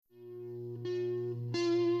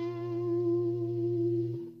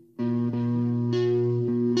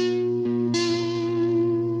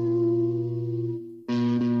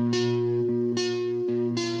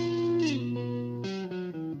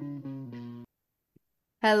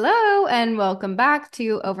Hello and welcome back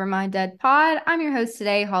to Over My Dead Pod. I'm your host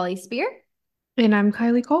today, Holly Spear, And I'm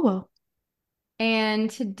Kylie Colwell. and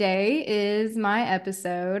today is my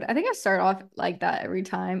episode. I think I start off like that every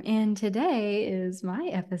time, and today is my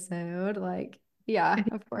episode. I Yeah,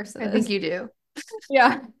 think, of course it I think is. you do.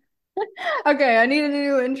 Yeah. Okay, I need a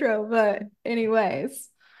new intro, but anyways,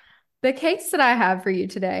 the case that I have for you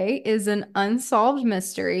today is an unsolved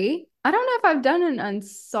mystery. I don't know if I've done an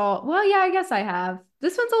unsolved. Well, yeah, I guess I have.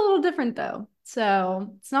 This one's a little different though.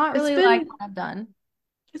 So, it's not It's really like been what I've done.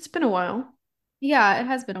 it's been a while. Yeah, it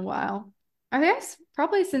has been a while. I guess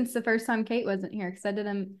probably since the first time Kate wasn't here because I did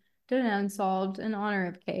an unsolved in honor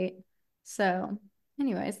of Kate. So,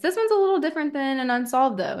 anyways, this one's a little different than an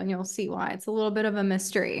unsolved though, and you'll see why. It's a little bit of a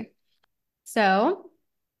mystery. So,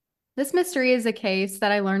 this mystery is a case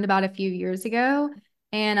that I learned about a few years ago,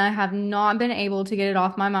 and I have not been able to get it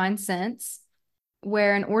off my mind since.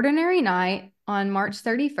 Where an ordinary night on March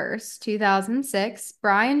 31st, 2006,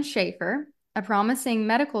 Brian Shaffer, a promising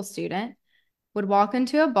medical student, would walk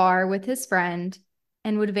into a bar with his friend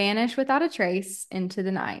and would vanish without a trace into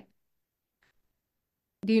the night.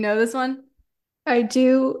 Do you know this one? I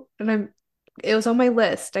do, and it was on my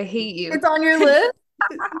list. I hate you. It's on your list?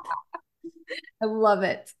 I love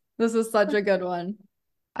it. This was such a good one.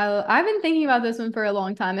 I've been thinking about this one for a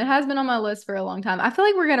long time. It has been on my list for a long time. I feel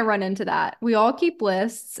like we're going to run into that. We all keep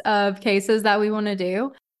lists of cases that we want to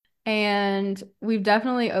do, and we've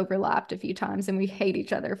definitely overlapped a few times, and we hate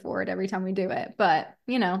each other for it every time we do it. But,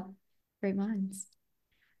 great minds.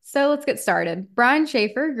 So let's get started. Brian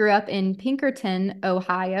Schaefer grew up in Pinkerton,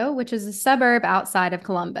 Ohio, which is a suburb outside of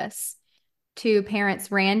Columbus, to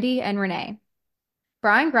parents Randy and Renee.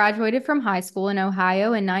 Brian graduated from high school in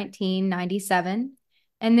Ohio in 1997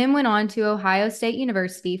 and then went on to Ohio State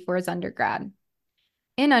University for his undergrad.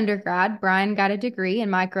 In undergrad, Brian got a degree in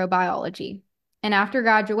microbiology. And after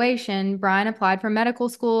graduation, Brian applied for medical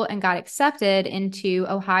school and got accepted into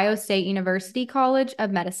Ohio State University College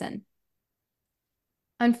of Medicine.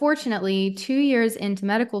 Unfortunately, 2 years into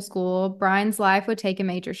medical school, Brian's life would take a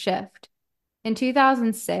major shift. In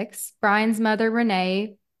 2006, Brian's mother,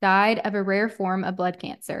 Renee, died of a rare form of blood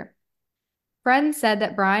cancer. Friends said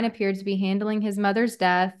that Brian appeared to be handling his mother's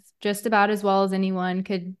death just about as well as anyone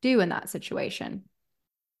could do in that situation,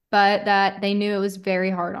 but that they knew it was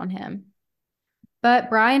very hard on him.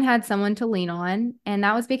 But Brian had someone to lean on, and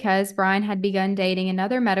that was because Brian had begun dating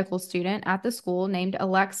another medical student at the school named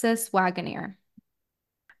Alexis Wagoner.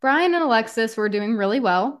 Brian and Alexis were doing really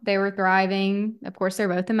well. They were thriving. Of course, they're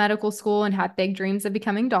both in medical school and had big dreams of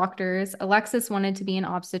becoming doctors. Alexis wanted to be an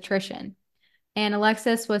obstetrician, and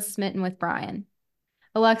Alexis was smitten with Brian.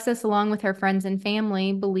 Alexis, along with her friends and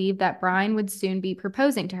family, believed that Brian would soon be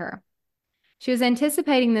proposing to her. She was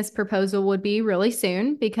anticipating this proposal would be really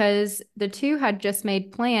soon because the two had just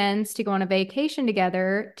made plans to go on a vacation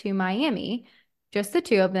together to Miami, just the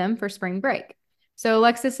two of them for spring break. So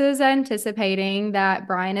Alexis is anticipating that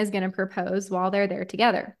Brian is going to propose while they're there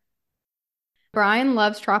together. Brian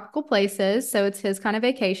loves tropical places, so it's his kind of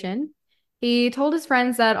vacation. He told his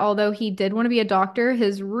friends that although he did want to be a doctor,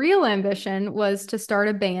 his real ambition was to start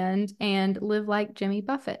a band and live like Jimmy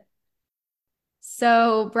Buffett.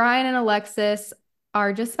 So Brian and Alexis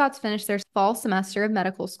are just about to finish their fall semester of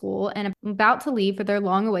medical school and about to leave for their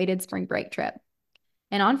long-awaited spring break trip.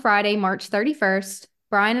 And on Friday, March 31st,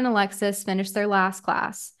 Brian and Alexis finished their last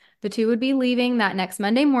class. The two would be leaving that next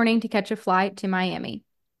Monday morning to catch a flight to Miami.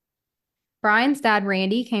 Brian's dad,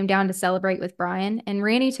 Randy, came down to celebrate with Brian, and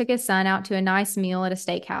Randy took his son out to a nice meal at a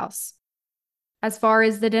steakhouse. As far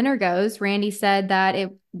as the dinner goes, Randy said that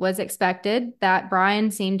it was expected that Brian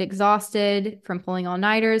seemed exhausted from pulling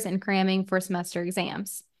all-nighters and cramming for semester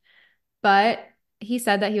exams. But he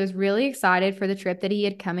said that he was really excited for the trip that he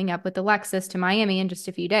had coming up with Alexis to Miami in just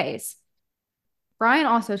a few days. Brian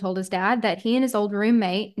also told his dad that he and his old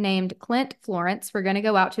roommate named Clint Florence were going to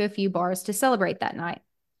go out to a few bars to celebrate that night.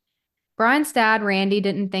 Brian's dad, Randy,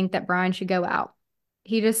 didn't think that Brian should go out.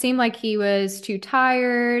 He just seemed like he was too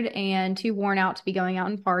tired and too worn out to be going out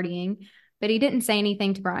and partying, but he didn't say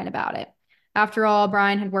anything to Brian about it. After all,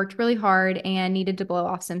 Brian had worked really hard and needed to blow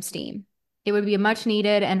off some steam. It would be a much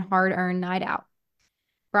needed and hard earned night out.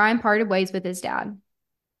 Brian parted ways with his dad.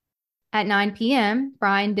 At 9 p.m.,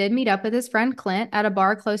 Brian did meet up with his friend Clint at a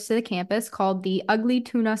bar close to the campus called the Ugly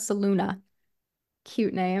Tuna Saloona.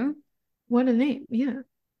 Cute name. What a name. Yeah.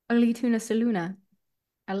 Ugly Tuna Saloona.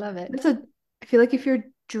 I love it. That's a I feel like if you're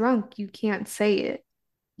drunk, you can't say it.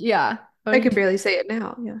 Yeah. I Ugly can barely say it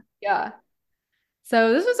now. Yeah. Yeah.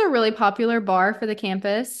 So this was a really popular bar for the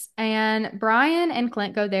campus, and Brian and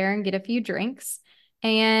Clint go there and get a few drinks.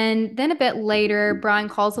 And then a bit later, Brian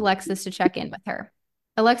calls Alexis to check in with her.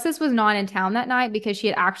 Alexis was not in town that night because she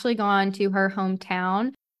had actually gone to her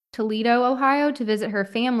hometown, Toledo, Ohio, to visit her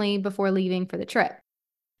family before leaving for the trip.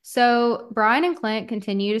 So Brian and Clint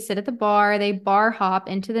continue to sit at the bar. They bar hop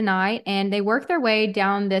into the night and they work their way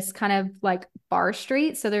down this kind of like bar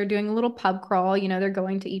street. So they're doing a little pub crawl. They're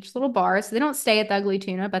going to each little bar. So they don't stay at the Ugly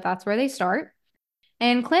Tuna, but that's where they start.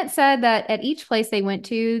 And Clint said that at each place they went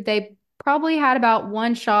to, they probably had about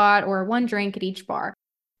one shot or one drink at each bar.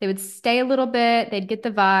 They would stay a little bit, they'd get the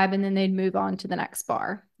vibe, and then they'd move on to the next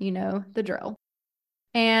bar. You know the drill.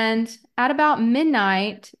 And at about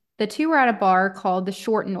midnight, the two were at a bar called the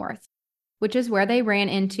Short North, which is where they ran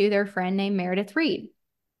into their friend named Meredith Reed.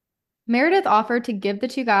 Meredith offered to give the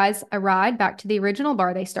two guys a ride back to the original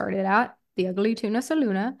bar they started at, the Ugly Tuna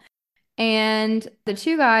Saloona, and the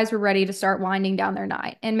two guys were ready to start winding down their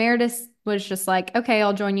night. And Meredith was just like, okay,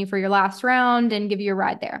 I'll join you for your last round and give you a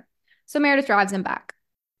ride there. So Meredith drives them back.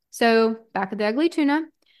 So back at the Ugly Tuna,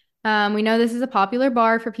 we know this is a popular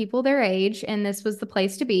bar for people their age, and this was the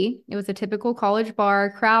place to be. It was a typical college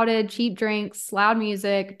bar, crowded, cheap drinks, loud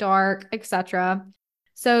music, dark, etc.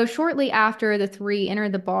 So shortly after the three enter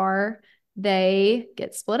the bar, they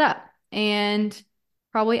get split up. And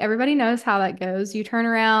probably everybody knows how that goes. You turn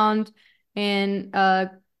around in a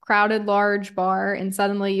crowded, large bar, and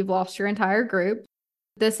suddenly you've lost your entire group.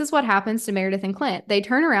 This is what happens to Meredith and Clint. They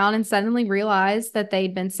turn around and suddenly realize that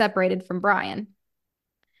they'd been separated from Brian.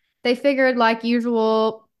 They figured, like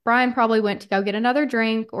usual, Brian probably went to go get another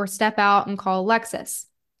drink or step out and call Alexis.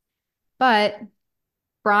 But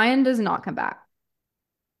Brian does not come back.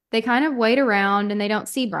 They kind of wait around and they don't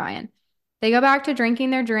see Brian. They go back to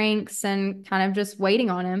drinking their drinks and kind of just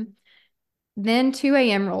waiting on him. Then 2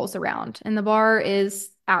 a.m. rolls around and the bar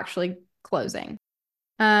is actually closing.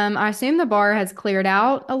 I assume the bar has cleared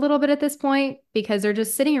out a little bit at this point because they're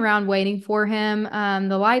just sitting around waiting for him.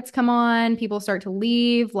 The lights come on, people start to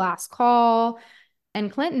leave, last call,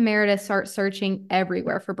 and Clint and Meredith start searching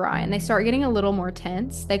everywhere for Brian. They start getting a little more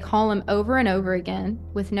tense. They call him over and over again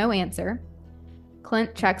with no answer.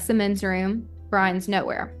 Clint checks the men's room. Brian's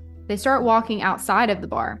nowhere. They start walking outside of the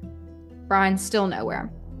bar. Brian's still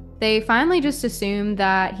nowhere. They finally just assume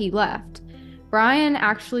that he left. Brian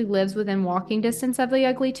actually lives within walking distance of the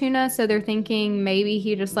Ugly Tuna, so they're thinking maybe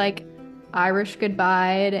he just like Irish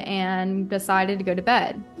goodbyed and decided to go to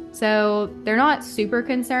bed. So they're not super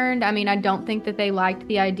concerned. I mean, I don't think that they liked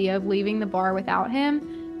the idea of leaving the bar without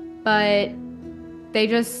him, but they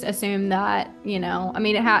just assume that, I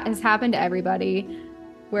mean, it has happened to everybody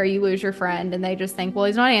where you lose your friend and they just think, well,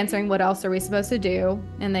 he's not answering. What else are we supposed to do?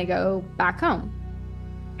 And they go back home.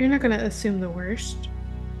 You're not going to assume the worst.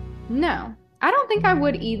 No. I don't think I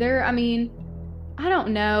would either. I mean, I don't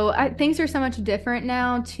know. Things are so much different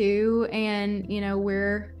now too, and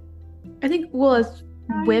I think, well, as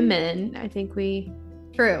women, I think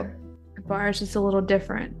true. The bar is just a little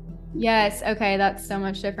different. Yes, okay, that's so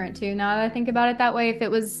much different too. Now that I think about it that way, if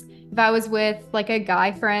I was with like a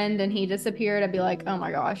guy friend and he disappeared, I'd be like, oh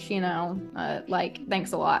my gosh, like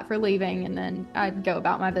thanks a lot for leaving, and then I'd go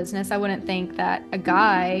about my business. I wouldn't think that a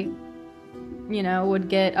guy would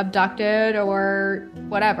get abducted or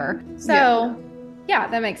whatever. So, yeah,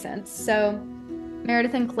 that makes sense. So,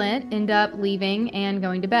 Meredith and Clint end up leaving and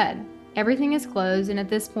going to bed. Everything is closed, and at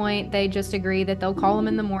this point, they just agree that they'll call him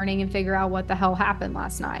in the morning and figure out what the hell happened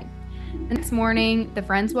last night. The next morning, the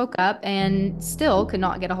friends woke up and still could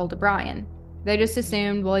not get a hold of Brian. They just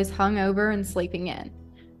assumed, well, he's hungover and sleeping in.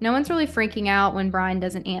 No one's really freaking out when Brian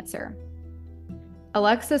doesn't answer.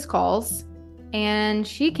 Alexis calls, and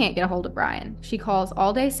she can't get a hold of Brian. She calls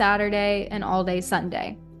all day Saturday and all day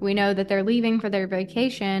Sunday. We know that they're leaving for their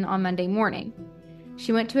vacation on Monday morning.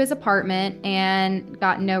 She went to his apartment and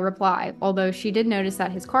got no reply, although she did notice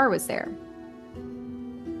that his car was there.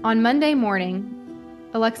 On Monday morning,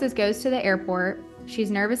 Alexis goes to the airport. She's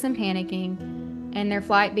nervous and panicking, and their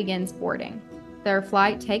flight begins boarding. Their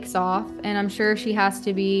flight takes off, and I'm sure she has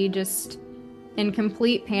to be just in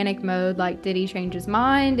complete panic mode. Like, did he change his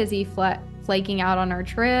mind? Is he flaking out on our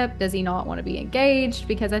trip? Does he not want to be engaged?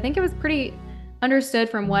 Because I think it was pretty understood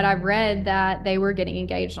from what I've read that they were getting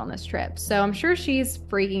engaged on this trip. So I'm sure she's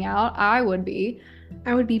freaking out. I would be.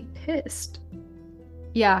 I would be pissed.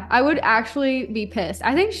 Yeah, I would actually be pissed.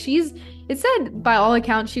 I think it said by all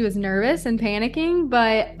accounts she was nervous and panicking,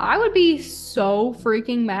 but I would be so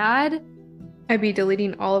freaking mad. I'd be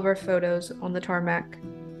deleting all of our photos on the tarmac.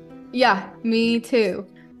 Yeah, me too.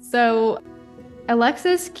 So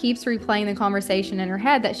Alexis keeps replaying the conversation in her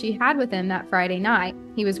head that she had with him that Friday night.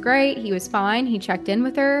 He was great, he was fine, he checked in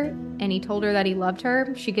with her, and he told her that he loved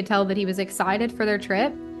her. She could tell that he was excited for their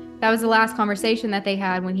trip. That was the last conversation that they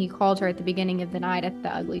had when he called her at the beginning of the night at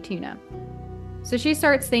the Ugly Tuna. So she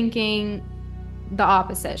starts thinking the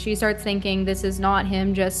opposite. She starts thinking this is not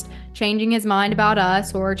him just changing his mind about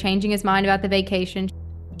us or changing his mind about the vacation.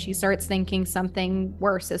 She starts thinking something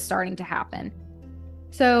worse is starting to happen.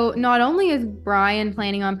 So not only is Brian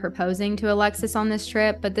planning on proposing to Alexis on this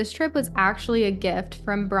trip, but this trip was actually a gift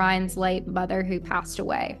from Brian's late mother who passed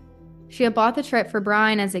away. She had bought the trip for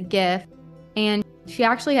Brian as a gift, and she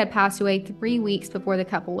actually had passed away 3 weeks before the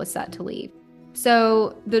couple was set to leave.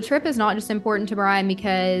 So the trip is not just important to Brian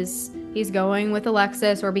because he's going with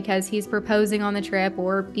Alexis or because he's proposing on the trip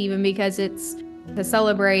or even because it's to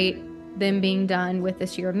celebrate them being done with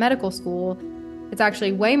this year of medical school. It's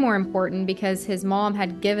actually way more important because his mom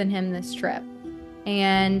had given him this trip.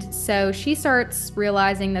 And so she starts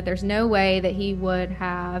realizing that there's no way that he would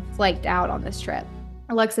have flaked out on this trip.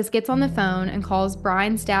 Alexis gets on the phone and calls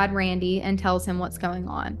Brian's dad, Randy, and tells him what's going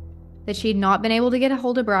on. That she'd not been able to get a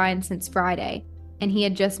hold of Brian since Friday, and he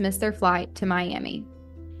had just missed their flight to Miami.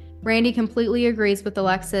 Randy completely agrees with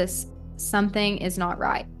Alexis. Something is not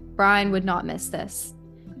right. Brian would not miss this.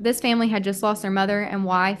 This family had just lost their mother and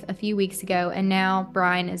wife a few weeks ago, and now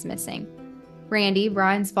Brian is missing. Randy,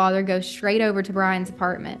 Brian's father, goes straight over to Brian's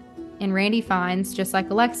apartment, and Randy finds, just like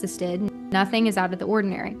Alexis did, nothing is out of the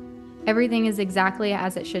ordinary. Everything is exactly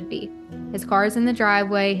as it should be. His car is in the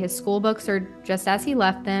driveway, his school books are just as he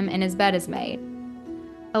left them, and his bed is made.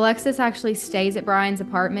 Alexis actually stays at Brian's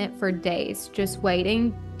apartment for days, just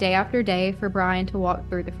waiting day after day for Brian to walk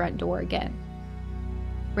through the front door again.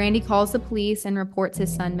 Randy calls the police and reports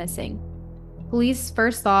his son missing. Police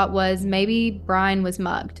first thought was maybe Brian was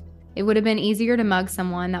mugged. It would have been easier to mug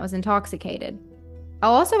someone that was intoxicated.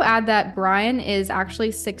 I'll also add that Brian is actually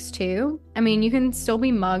 6'2". I mean, you can still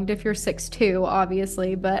be mugged if you're 6'2",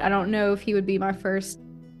 obviously, but I don't know if he would be my first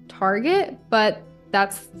target, but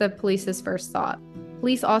that's the police's first thought.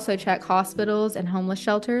 Police also check hospitals and homeless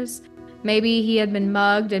shelters. Maybe he had been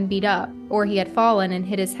mugged and beat up, or he had fallen and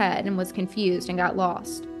hit his head and was confused and got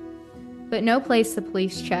lost. But no place the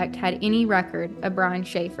police checked had any record of Brian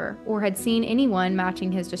Shaffer or had seen anyone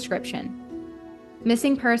matching his description.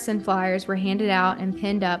 Missing person flyers were handed out and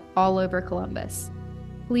pinned up all over Columbus.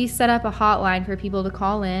 Police set up a hotline for people to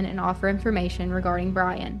call in and offer information regarding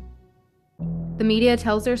Brian. The media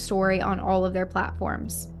tells their story on all of their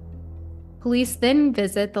platforms. Police then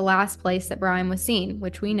visit the last place that Brian was seen,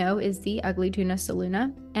 which we know is the Ugly Tuna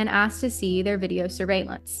Saloona, and ask to see their video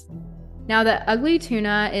surveillance. Now, the Ugly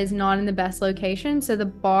Tuna is not in the best location, so the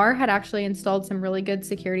bar had actually installed some really good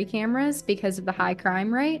security cameras because of the high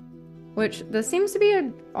crime rate, which this seems to be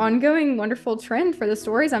an ongoing wonderful trend for the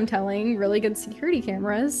stories I'm telling, really good security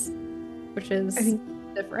cameras, which is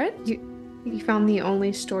different. You found the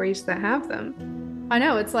only stories that have them. I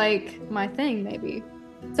know, it's like my thing, maybe.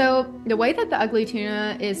 So the way that the Ugly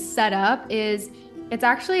Tuna is set up is it's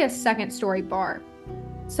actually a second-story bar.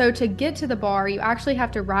 So to get to the bar, you actually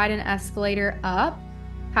have to ride an escalator up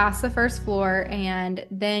past the first floor, and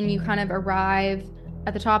then you kind of arrive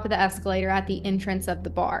at the top of the escalator at the entrance of the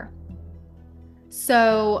bar.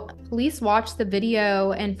 So police watch the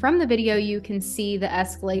video, and from the video you can see the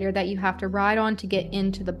escalator that you have to ride on to get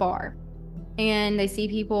into the bar. And they see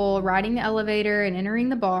people riding the elevator and entering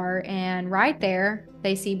the bar, and right there,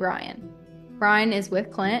 they see Brian. Brian is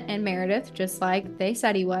with Clint and Meredith, just like they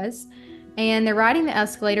said he was, and they're riding the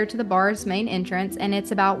escalator to the bar's main entrance, and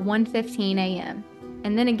it's about 1:15 a.m.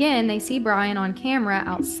 And then again, they see Brian on camera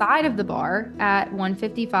outside of the bar at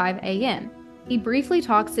 1:55 a.m. He briefly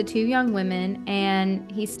talks to two young women, and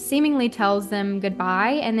he seemingly tells them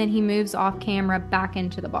goodbye, and then he moves off camera back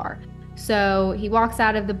into the bar. So he walks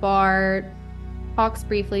out of the bar, talks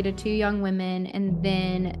briefly to two young women, and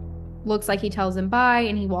then looks like he tells them bye,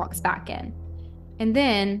 and he walks back in. And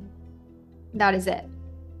then that is it.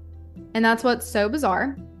 And that's what's so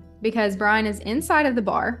bizarre, because Brian is inside of the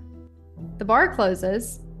bar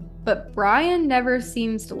closes, but Brian never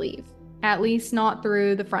seems to leave, at least not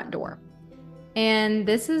through the front door. And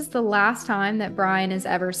this is the last time that Brian is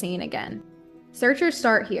ever seen again. Searchers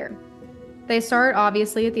start here. They start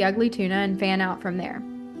obviously at the Ugly Tuna and fan out from there.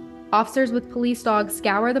 Officers with police dogs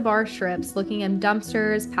scour the bar strips, looking in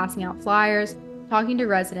dumpsters, passing out flyers, talking to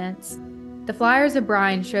residents. The flyers of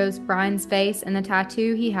Brian shows Brian's face and the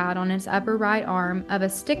tattoo he had on his upper right arm of a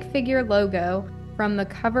stick figure logo from the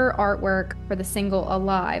cover artwork for the single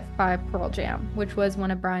Alive by Pearl Jam, which was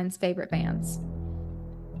one of Brian's favorite bands.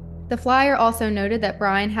 The flyer also noted that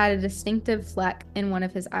Brian had a distinctive fleck in one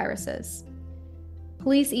of his irises.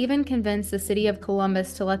 Police even convinced the city of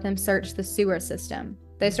Columbus to let them search the sewer system.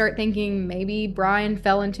 They start thinking maybe Brian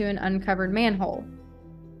fell into an uncovered manhole,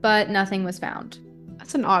 but nothing was found.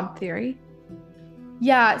 That's an odd theory.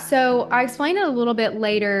 Yeah, so I explained it a little bit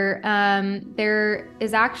later. There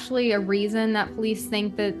is actually a reason that police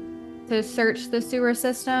think that to search the sewer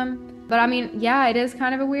system. But I mean, yeah, it is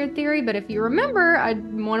kind of a weird theory. But if you remember,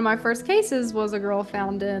 one of my first cases was a girl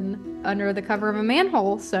found in under the cover of a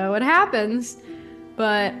manhole. So it happens.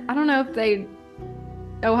 But I don't know if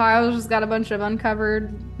Ohio's just got a bunch of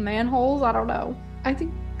uncovered manholes. I don't know. I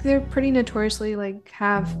think they're pretty notoriously like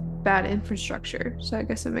have bad infrastructure, so I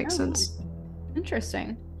guess it makes Oh, sense.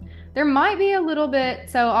 interesting. There might be a little bit,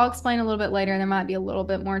 so I'll explain a little bit later. There might be a little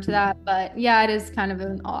bit more to that, but yeah, it is kind of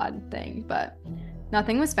an odd thing. But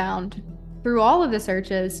nothing was found. Through all of the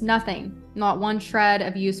searches, nothing, not one shred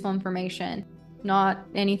of useful information, not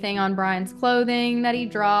anything on Brian's clothing that he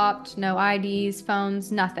dropped, no IDs,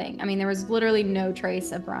 phones, nothing. I mean, there was literally no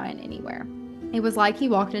trace of Brian anywhere. It was like he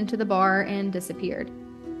walked into the bar and disappeared.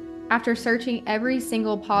 After searching every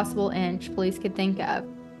single possible inch police could think of,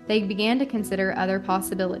 they began to consider other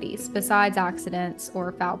possibilities besides accidents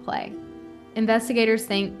or foul play. Investigators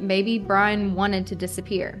think maybe Brian wanted to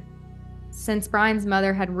disappear. Since Brian's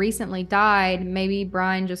mother had recently died, maybe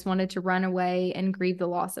Brian just wanted to run away and grieve the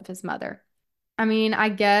loss of his mother. I mean, I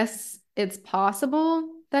guess it's possible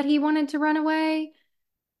that he wanted to run away,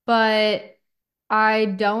 but I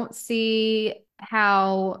don't see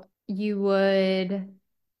how you would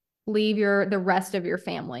leave the rest of your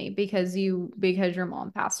family because your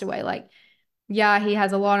mom passed away. Like, yeah, he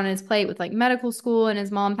has a lot on his plate with like medical school and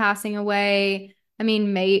his mom passing away. I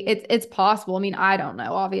mean, it's possible. I mean, I don't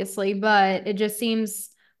know, obviously, but it just seems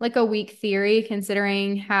like a weak theory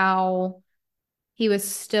considering how he was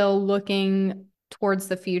still looking towards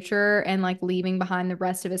the future and like leaving behind the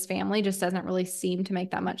rest of his family just doesn't really seem to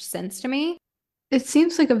make that much sense to me. It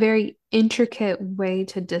seems like a very intricate way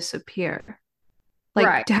to disappear. Like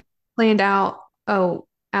Right. to have planned out, oh,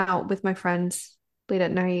 out with my friends late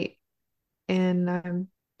at night, and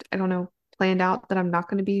I don't know, planned out that I'm not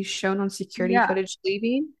going to be shown on security Yeah. footage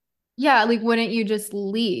leaving. Yeah, like wouldn't you just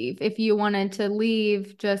leave if you wanted to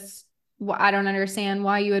leave? Just I don't understand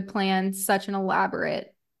why you would plan such an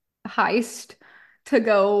elaborate heist to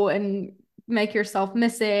go and make yourself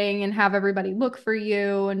missing and have everybody look for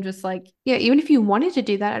you and just like Yeah, even if you wanted to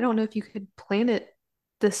do that, I don't know if you could plan it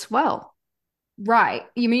this well. right.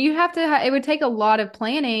 You mean you have to it would take a lot of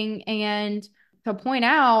planning and to point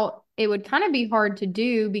out it would kind of be hard to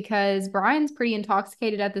do because Brian's pretty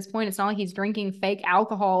intoxicated at this point. It's not like he's drinking fake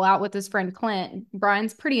alcohol out with his friend Clint.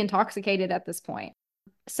 Brian's pretty intoxicated at this point.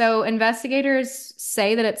 So investigators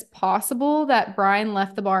say that it's possible that Brian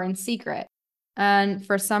left the bar in secret and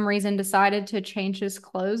for some reason decided to change his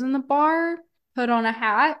clothes in the bar, put on a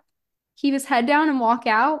hat, keep his head down and walk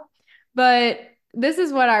out. But this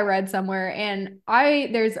is what I read somewhere and I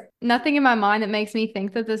there's nothing in my mind that makes me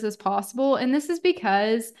think that this is possible and this is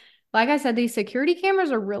because like I said these security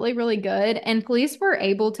cameras are really really good and police were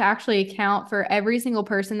able to actually account for every single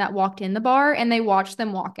person that walked in the bar and they watched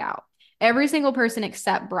them walk out. Every single person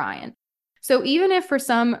except Brian. So even if for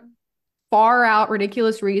some far out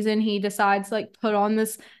ridiculous reason he decides like put on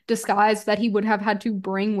this disguise that he would have had to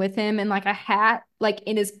bring with him and like a hat like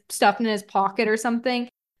in his stuffed in his pocket or something,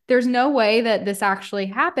 there's no way that this actually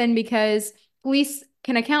happened because police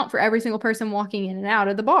can account for every single person walking in and out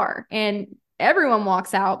of the bar and everyone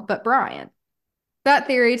walks out but Brian. That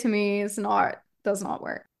theory to me is not does not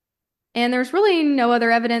work. And there's really no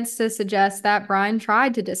other evidence to suggest that Brian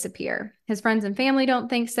tried to disappear. His friends and family don't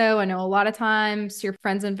think so. I know a lot of times your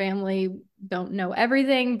friends and family don't know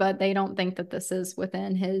everything, but they don't think that this is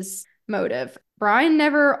within his motive. Brian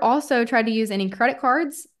never also tried to use any credit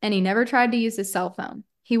cards, and he never tried to use his cell phone.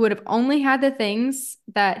 He would have only had the things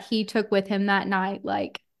that he took with him that night,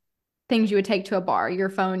 like things you would take to a bar, your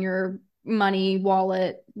phone, your money,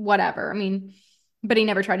 wallet, whatever. I mean, but he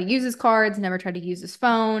never tried to use his cards, never tried to use his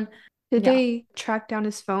phone. Did Yeah. they track down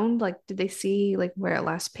his phone? Like, did they see like where it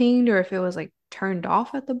last pinged or if it was like turned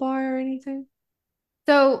off at the bar or anything?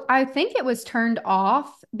 So I think it was turned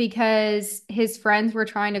off because his friends were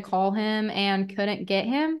trying to call him and couldn't get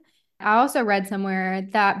him. I also read somewhere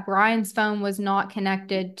that Brian's phone was not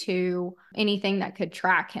connected to anything that could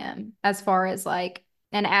track him as far as like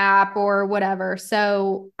an app or whatever.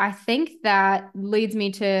 So I think that leads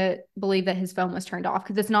me to believe that his phone was turned off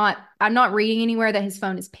because I'm not reading anywhere that his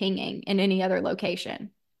phone is pinging in any other location,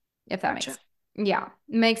 if that Gotcha. makes, yeah,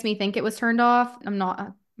 makes me think it was turned off. I'm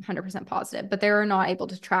not 100% positive, but they were not able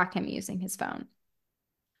to track him using his phone.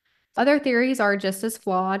 Other theories are just as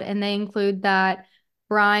flawed, and they include that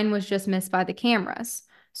Brian was just missed by the cameras.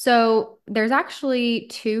 So there's actually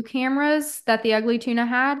two cameras that the Ugly Tuna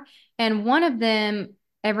had, and one of them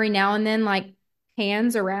every now and then like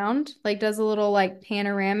pans around, like does a little like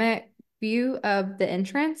panoramic view of the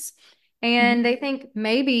entrance. And Mhm. they think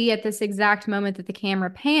maybe at this exact moment that the camera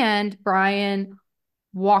panned, Brian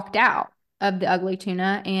walked out of the ugly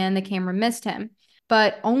tuna and the camera missed him.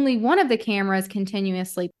 But only one of the cameras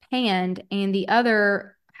continuously panned and the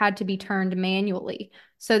other had to be turned manually.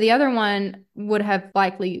 So the other one would have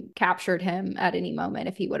likely captured him at any moment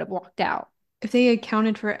if he would have walked out. If they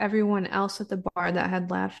accounted for everyone else at the bar that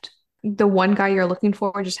had left, the one guy you're looking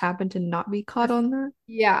for just happened to not be caught on that.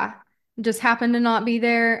 Yeah, just happened to not be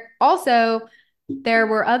there. Also, there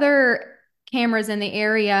were other cameras in the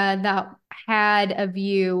area that had a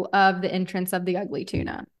view of the entrance of the ugly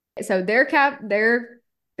tuna. So their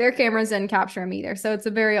cameras didn't capture him either. So it's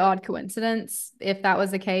a very odd coincidence if that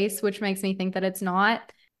was the case, which makes me think that it's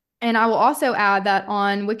not. And I will also add that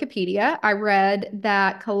on Wikipedia, I read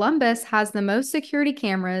that Columbus has the most security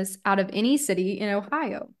cameras out of any city in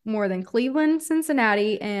Ohio, more than Cleveland,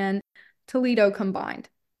 Cincinnati, and Toledo combined.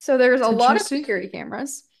 So there's a It's lot of interesting. security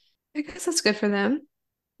cameras. I guess that's good for them.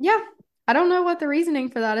 Yeah. I don't know what the reasoning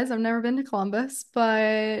for that is. I've never been to Columbus,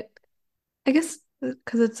 but I guess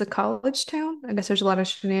because it's a college town. I guess there's a lot of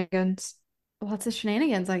shenanigans. lots of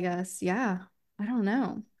shenanigans, I guess. Yeah. I don't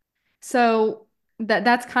know. So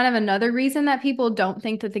that's kind of another reason that people don't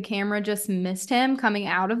think that the camera just missed him coming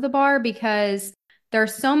out of the bar because there are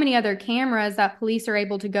so many other cameras that police are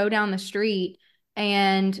able to go down the street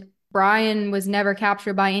and Brian was never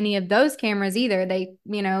captured by any of those cameras either. They,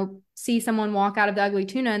 see someone walk out of the ugly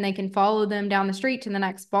tuna and they can follow them down the street to the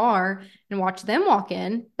next bar and watch them walk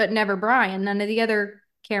in, but never Brian. None of the other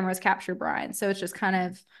cameras capture Brian. So it's just kind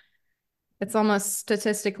of it's almost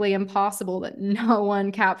statistically impossible that no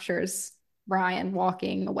one captures Brian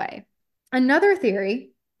walking away. Another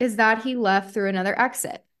theory is that he left through another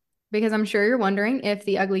exit, because I'm sure you're wondering if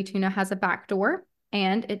the ugly tuna has a back door,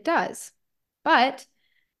 and it does. But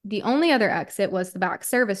the only other exit was the back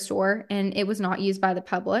service door, and it was not used by the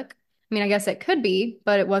public. I mean, I guess it could be,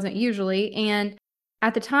 but it wasn't usually. And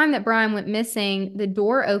at the time that Brian went missing, the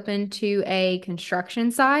door opened to a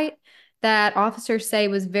construction site that officers say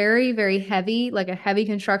was very, very heavy, like a heavy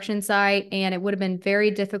construction site, and it would have been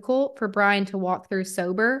very difficult for Brian to walk through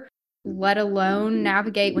sober, let alone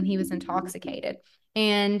navigate when he was intoxicated.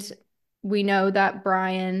 And we know that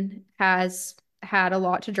Brian has had a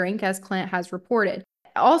lot to drink, as Clint has reported.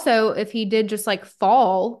 Also, if he did just like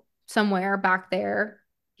fall somewhere back there,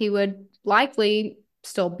 he would likely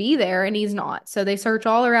still be there and he's not. So they search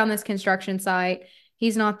all around this construction site.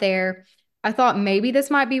 He's not there. I thought maybe this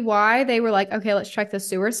might be why they were like, okay, let's check the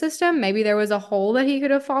sewer system. Maybe there was a hole that he could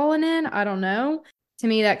have fallen in. I don't know. To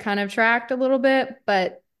me, that kind of tracked a little bit.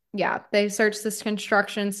 But yeah, they searched this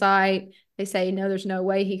construction site. They say, no, there's no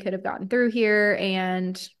way he could have gotten through here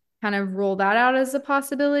and kind of rule that out as a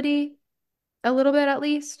possibility a little bit at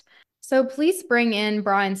least. So police bring in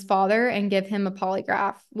Brian's father and give him a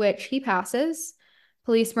polygraph, which he passes.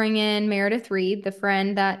 Police bring in Meredith Reed, the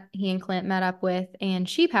friend that he and Clint met up with, and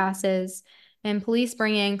she passes. And police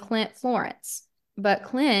bring in Clint Florence, but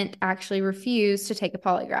Clint actually refused to take a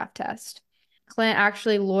polygraph test. Clint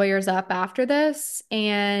actually lawyers up after this,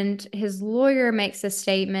 and his lawyer makes a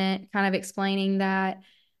statement kind of explaining that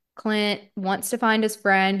Clint wants to find his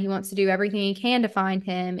friend. He wants to do everything he can to find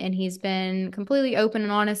him. And he's been completely open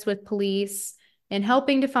and honest with police in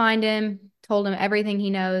helping to find him, told him everything he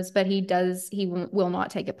knows, but he will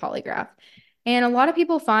not take a polygraph. And a lot of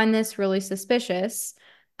people find this really suspicious.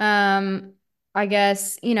 Um, I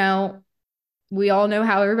guess, we all know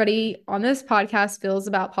how everybody on this podcast feels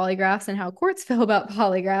about polygraphs and how courts feel about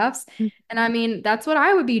polygraphs. And I mean, that's what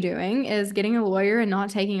I would be doing is getting a lawyer and not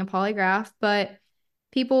taking a polygraph. But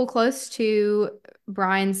people close to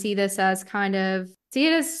Brian see it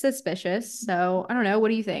as suspicious. So I don't know. What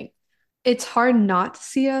do you think? It's hard not to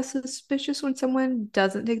see as suspicious when someone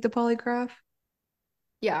doesn't take the polygraph,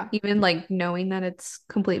 Yeah. even like knowing that it's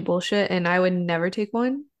complete bullshit, and I would never take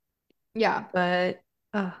one. Yeah. But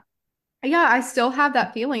Yeah. I still have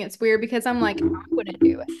that feeling. It's weird because I'm like, I wouldn't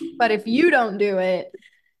do it. But if you don't do it,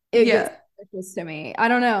 it gets yeah, suspicious to me. I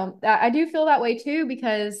don't know. I do feel that way too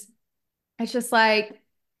because it's just like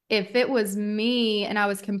if it was me and I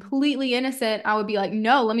was completely innocent, I would be like,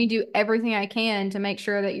 no, let me do everything I can to make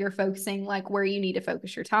sure that you're focusing like where you need to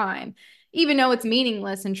focus your time, even though it's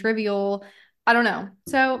meaningless and trivial. I don't know.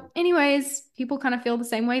 So, anyways, people kind of feel the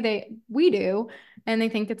same way we do, and they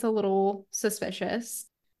think it's a little suspicious.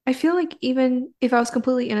 I feel like even if I was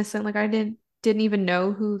completely innocent, like I didn't even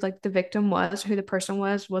know who like the victim was, who the person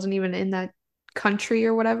was, wasn't even in that country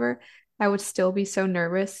or whatever, I would still be so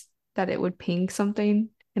nervous that it would ping something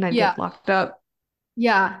and I'd Yeah. get locked up.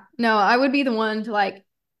 Yeah. No, I would be the one to like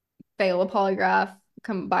fail a polygraph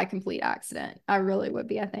by complete accident. I really would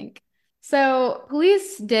be, I think. So,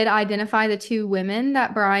 police did identify the two women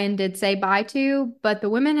that Brian did say bye to, but the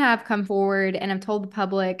women have come forward and have told the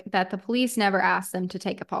public that the police never asked them to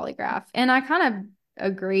take a polygraph. And I kind of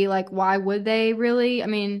agree. Like, why would they really? I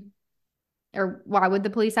mean, or why would the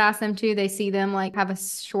police ask them to? They see them like have a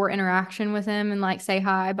short interaction with him and like say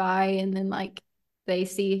hi, bye, and then like they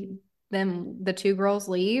see them, the two girls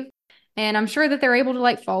leave. And I'm sure that they're able to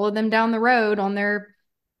like follow them down the road on their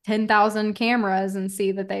 10,000 cameras and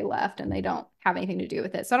see that they left and they don't have anything to do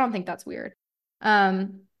with it. So I don't think that's weird.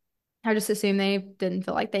 Um, I just assume they didn't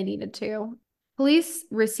feel like they needed to. Police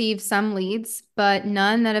received some leads, but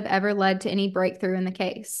none that have ever led to any breakthrough in the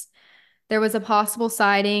case. There was a possible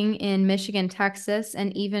sighting in Michigan, Texas,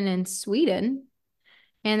 and even in Sweden.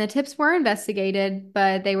 And the tips were investigated,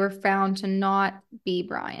 but they were found to not be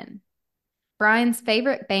Brian. Brian's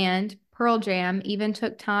favorite band, Pearl Jam, even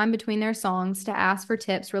took time between their songs to ask for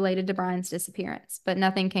tips related to Brian's disappearance, but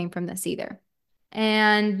nothing came from this either.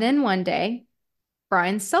 And then one day,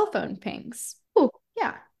 Brian's cell phone pings. Oh,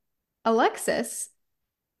 Yeah. Alexis,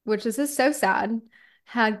 which this is so sad,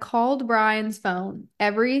 had called Brian's phone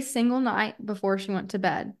every single night before she went to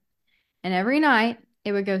bed. And every night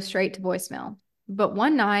it would go straight to voicemail. But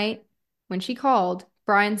one night when she called,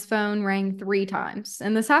 Brian's phone rang 3 times.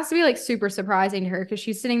 And this has to be like super surprising to her because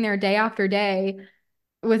she's sitting there day after day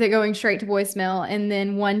with it going straight to voicemail. And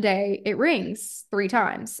then one day it rings 3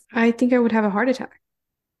 times. I think I would have a heart attack.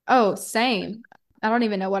 Oh, same. I don't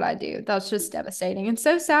even know what I do. That's just devastating. And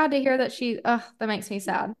so sad to hear that that makes me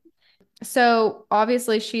sad. So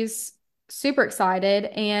obviously she's super excited.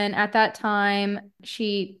 And at that time,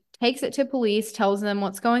 she takes it to police, tells them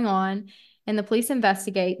what's going on. And the police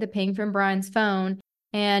investigate the ping from Brian's phone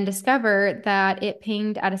and discover that it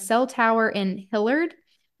pinged at a cell tower in Hillard,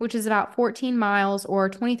 which is about 14 miles or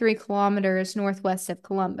 23 kilometers northwest of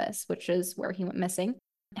Columbus, which is where he went missing.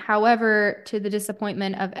 However, to the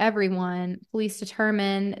disappointment of everyone, police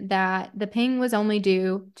determined that the ping was only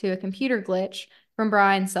due to a computer glitch from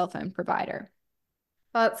Brian's cell phone provider.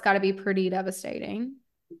 Well, that's got to be pretty devastating.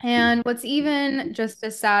 And what's even just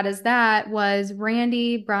as sad as that was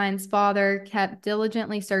Randy, Brian's father, kept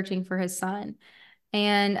diligently searching for his son.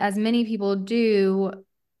 And as many people do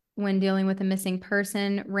when dealing with a missing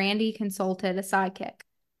person, Randy consulted a psychic.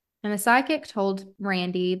 And the psychic told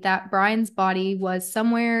Randy that Brian's body was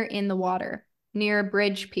somewhere in the water near a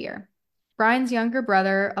bridge pier. Brian's younger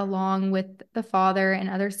brother, along with the father and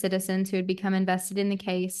other citizens who had become invested in the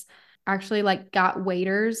case, actually like got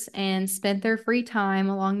waiters and spent their free time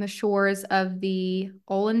along the shores of the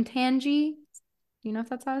Olentangy. Do you know if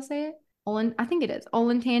that's how to say it? I think it is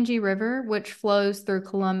Olentangy River, which flows through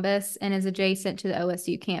Columbus and is adjacent to the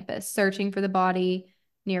OSU campus, searching for the body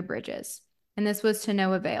near bridges. And this was to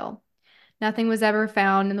no avail. Nothing was ever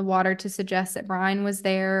found in the water to suggest that Brian was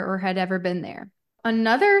there or had ever been there.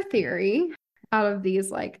 Another theory out of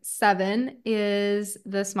these like seven is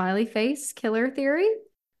the smiley face killer theory.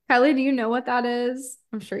 Kylie, do you know what that is?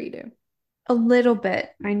 I'm sure you do. A little bit.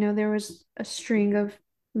 I know there was a string of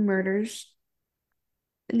murders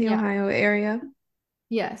in the Yeah. Ohio area.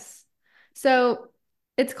 Yes. So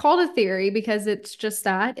it's called a theory because it's just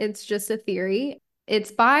that. It's just a theory.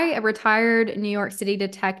 It's by a retired New York City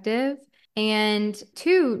detective and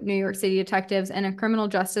two New York City detectives and a criminal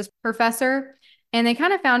justice professor. And they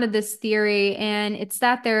kind of founded this theory, and it's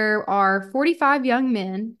that there are 45 young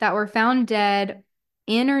men that were found dead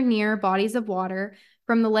in or near bodies of water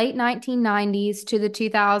from the late 1990s to the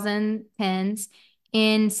 2010s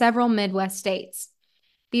in several Midwest states.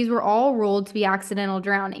 These were all ruled to be accidental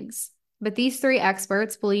drownings. But these three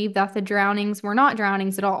experts believe that the drownings were not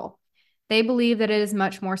drownings at all. They believe that it is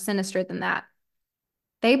much more sinister than that.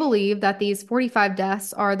 They believe that these 45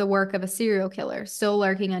 deaths are the work of a serial killer still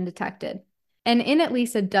lurking undetected. And in at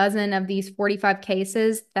least a dozen of these 45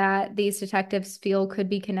 cases that these detectives feel could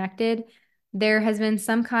be connected, there has been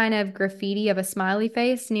some kind of graffiti of a smiley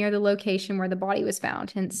face near the location where the body was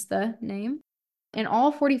found, hence the name. And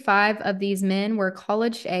all 45 of these men were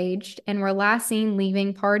college aged and were last seen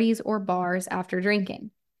leaving parties or bars after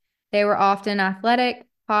drinking. They were often athletic,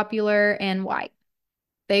 popular, and white.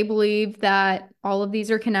 They believe that all of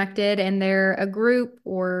these are connected and they're a group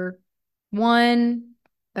or one,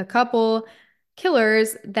 a couple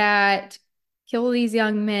killers that kill these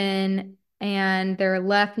young men and they're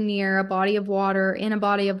left near a body of water, in a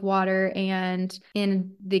body of water. And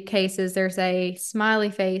in the cases, there's a smiley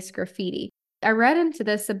face graffiti. I read into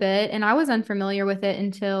this a bit and I was unfamiliar with it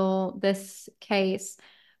until this case.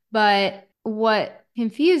 But what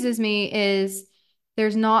confuses me is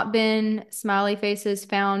there's not been smiley faces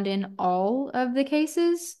found in all of the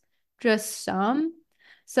cases, just some.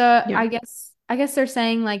 So Yeah. I guess I guess they're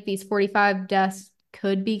saying like these 45 deaths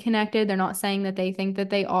could be connected. They're not saying that they think that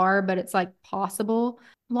they are, but it's like possible.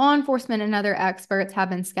 Law enforcement and other experts have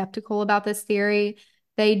been skeptical about this theory.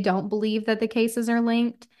 They don't believe that the cases are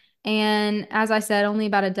linked. And as I said, only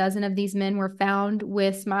about a dozen of these men were found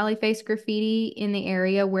with smiley face graffiti in the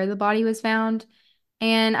area where the body was found.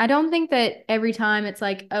 And I don't think that every time it's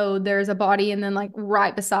like, oh, there's a body and then like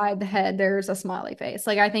right beside the head, there's a smiley face.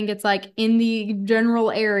 Like I think it's like in the general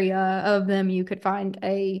area of them, you could find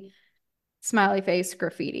a smiley face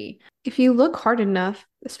graffiti. If you look hard enough,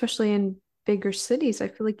 especially in bigger cities, I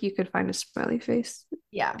feel like you could find a smiley face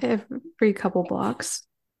Yeah. every couple blocks.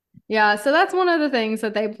 Yeah. So that's one of the things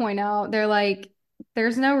that they point out. They're like,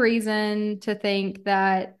 there's no reason to think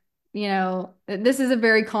that, this is a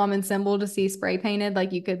very common symbol to see spray painted.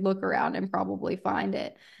 Like you could look around and probably find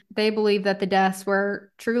it. They believe that the deaths were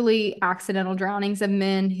truly accidental drownings of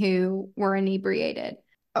men who were inebriated.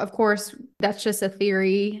 Of course, that's just a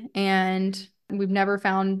theory, and we've never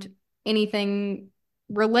found anything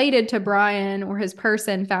related to Brian or his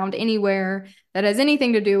person found anywhere that has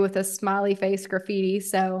anything to do with a smiley face graffiti.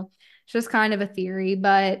 So it's just kind of a theory,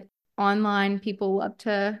 but online people love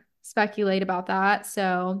to speculate about that.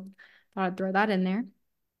 So I thought I'd throw that in there.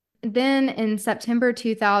 Then in September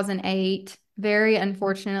 2008, very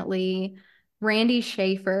unfortunately, Randy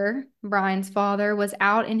Shaffer, Brian's father, was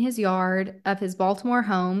out in his yard of his Baltimore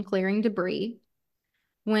home clearing debris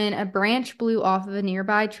when a branch blew off of a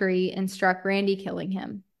nearby tree and struck Randy, killing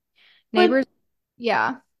him. What Neighbors,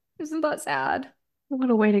 yeah, isn't that sad? what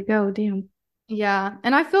a way to go, damn. Yeah.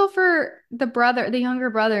 And I feel for the brother, the younger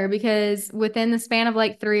brother, because within the span of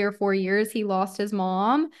like 3 or 4 years, he lost his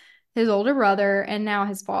mom, his older brother, and now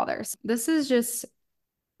his father. So this is just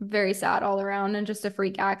very sad all around and just a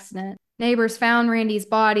freak accident. Neighbors found Randy's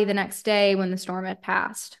body the next day when the storm had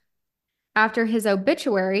passed. After his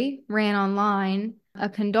obituary ran online, a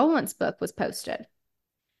condolence book was posted.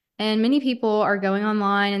 And many people are going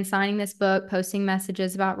online and signing this book, posting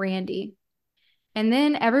messages about Randy. And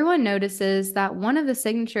then everyone notices that one of the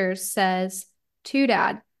signatures says, to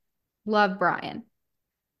Dad, love Brian.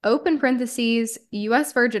 Open parentheses,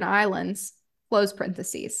 US Virgin Islands, close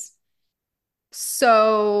parentheses.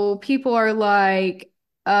 So people are like,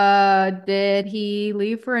 did he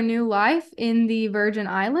leave for a new life in the Virgin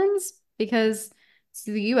Islands? Because it's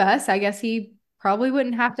the US, I guess he probably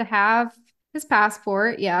wouldn't have to have his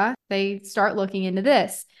passport. Yeah, they start looking into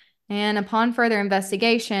this. And upon further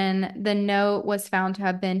investigation, the note was found to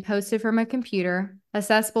have been posted from a computer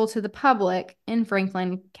accessible to the public in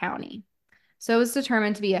Franklin County. So it was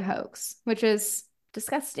determined to be a hoax, which is What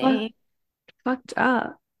disgusting. fucked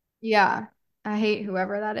up. Yeah, I hate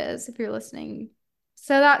whoever that is if you're listening.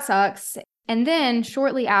 So that sucks. And then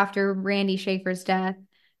shortly after Randy Schaefer's death,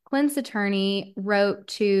 Clint's attorney wrote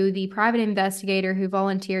to the private investigator who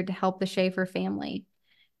volunteered to help the Schaefer family.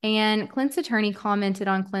 And Clint's attorney commented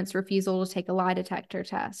on Clint's refusal to take a lie detector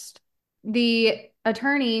test. The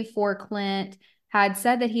attorney for Clint had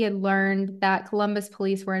said that he had learned that Columbus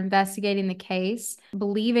police were investigating the case,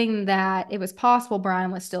 believing that it was possible Brian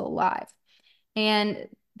was still alive. And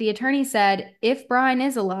the attorney said, if Brian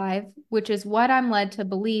is alive, which is what I'm led to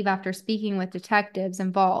believe after speaking with detectives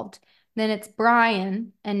involved, then it's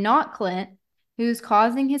Brian and not Clint who's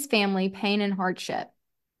causing his family pain and hardship.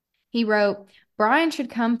 He wrote, Brian should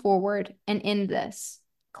come forward and end this.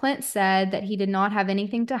 Clint said that he did not have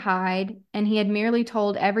anything to hide, and he had merely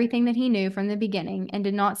told everything that he knew from the beginning and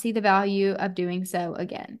did not see the value of doing so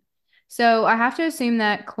again. So I have to assume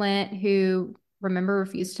that Clint, who, remember,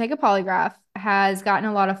 refused to take a polygraph, has gotten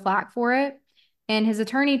a lot of flack for it. And his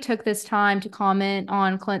attorney took this time to comment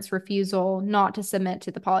on Clint's refusal not to submit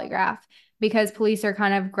to the polygraph because police are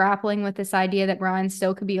kind of grappling with this idea that Brian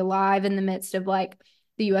still could be alive in the midst of like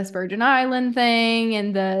the US Virgin Island thing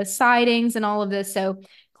and the sightings and all of this. So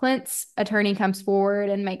Clint's attorney comes forward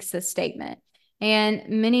and makes this statement. And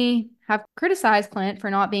many have criticized Clint for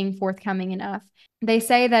not being forthcoming enough. They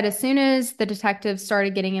say that as soon as the detectives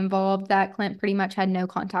started getting involved, that Clint pretty much had no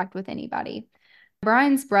contact with anybody.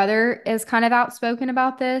 Brian's brother is kind of outspoken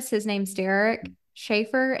about this. His name's Derek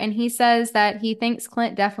Schaefer, and he says that he thinks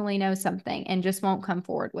Clint definitely knows something and just won't come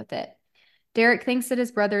forward with it. Derek thinks that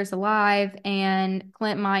his brother is alive and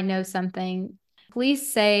Clint might know something.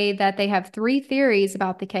 Police say that they have three theories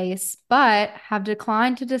about the case, but have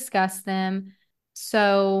declined to discuss them.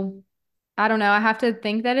 So I don't know. I have to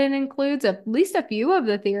think that it includes at least a few of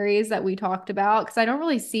the theories that we talked about because I don't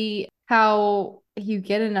really see how you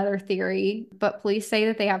get another theory. But police say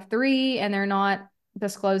that they have three and they're not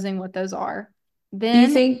disclosing what those are. Do you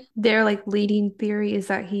Then think their like leading theory is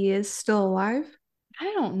that he is still alive?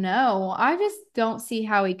 I don't know. I just don't see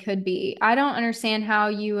how he could be. I don't understand how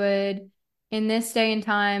you would, in this day and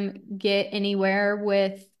time, get anywhere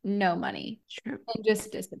with no money Sure. and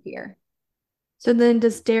just disappear. So then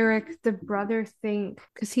does Derek, the brother, think,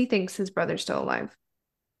 because he thinks his brother's still alive,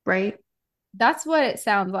 right? That's what it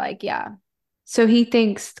sounds like. Yeah. So he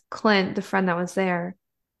thinks Clint, the friend that was there,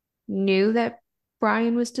 knew that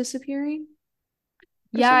Brian was disappearing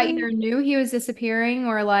or Yeah, I something? either knew he was disappearing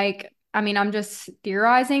or like, I mean, I'm just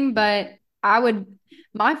theorizing, but I would,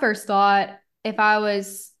 my first thought, if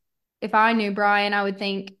I knew Brian, I would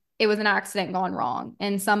think it was an accident gone wrong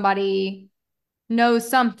and somebody knows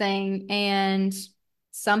something and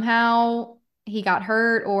somehow he got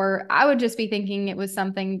hurt, or I would just be thinking it was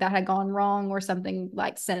something that had gone wrong or something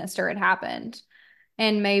like sinister had happened.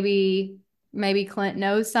 And maybe Clint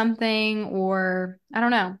knows something or I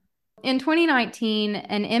don't know. In 2019,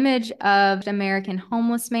 an image of an American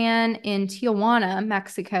homeless man in Tijuana,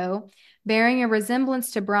 Mexico, bearing a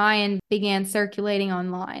resemblance to Brian began circulating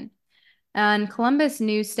online. And Columbus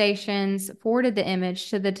news stations forwarded the image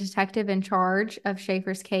to the detective in charge of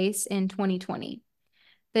Shaffer's case in 2020.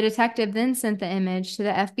 The detective then sent the image to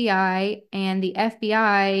the FBI, and the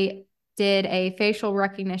FBI did a facial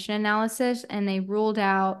recognition analysis and they ruled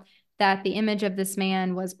out that the image of this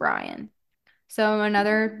man was Brian. So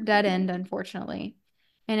another dead end, unfortunately.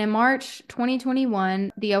 And in March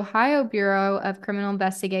 2021, the Ohio Bureau of Criminal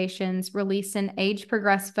Investigations released an age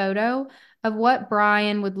progressed photo of what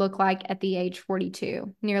Brian would look like at the age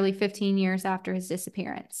 42, nearly 15 years after his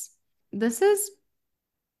disappearance. This is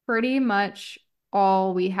pretty much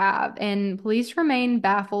all we have, and police remain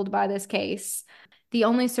baffled by this case. The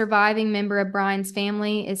only surviving member of Brian's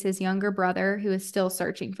family is his younger brother, who is still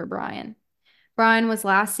searching for Brian. Brian was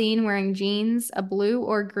last seen wearing jeans, a blue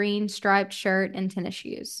or green striped shirt, and tennis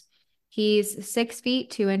shoes. He's 6 feet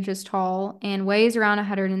 2 inches tall and weighs around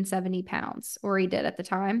 170 pounds, or he did at the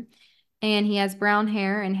time. And he has brown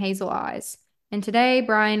hair and hazel eyes. And today,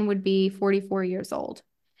 Brian would be 44 years old.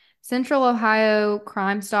 Central Ohio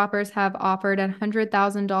Crime Stoppers have offered a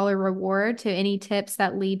 $100,000 reward to any tips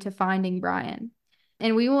that lead to finding Brian.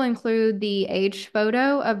 And we will include the age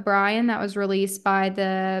photo of Brian that was released by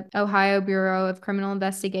the Ohio Bureau of Criminal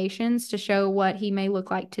Investigations to show what he may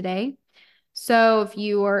look like today. So if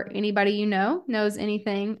you or anybody you know knows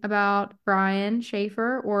anything about Brian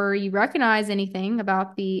Shaffer or you recognize anything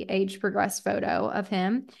about the age progressed photo of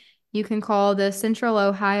him, you can call the Central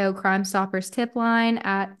Ohio Crime Stoppers tip line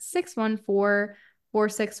at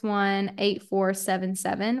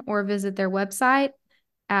 614-461-8477 or visit their website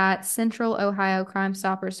at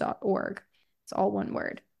centralohiocrimestoppers.org. It's all one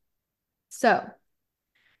word. So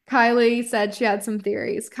Kylie said she had some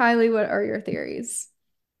theories. Kylie, what are your theories?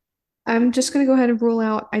 I'm just going to go ahead and rule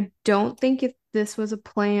out, I don't think if this was a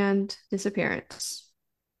planned disappearance.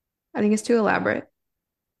 I think it's too elaborate.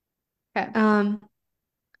 Okay. Um,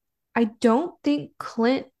 I don't think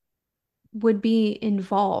Clint would be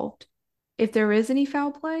involved if there is any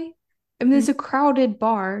foul play. I mean, Mhm. there's a crowded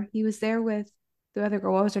bar. He was there with the other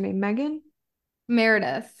girl. What was her name? Megan?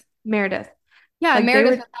 Meredith. Meredith. Yeah, and Like they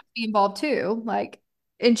Meredith were, would have to be involved too. Like,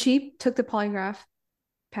 and she took the polygraph, yeah,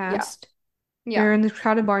 passed. yeah, They're in the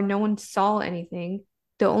crowded bar. No one saw anything.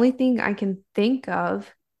 The only thing I can think of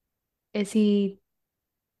is he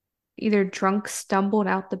either drunk stumbled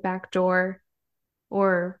out the back door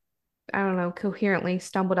or I don't know, coherently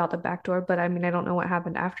stumbled out the back door, but I mean, I don't know what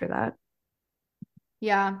happened after that.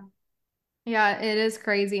 yeah, yeah. It is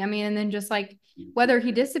crazy. I mean, and then just like whether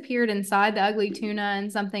he disappeared inside the ugly tuna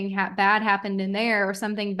and something bad happened in there or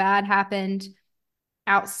something bad happened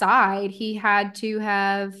outside, he had to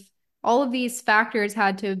have all of these factors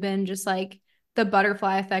had to have been just like the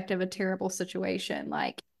butterfly effect of a terrible situation.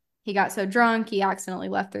 Like he got so drunk, he accidentally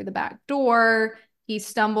left through the back door, he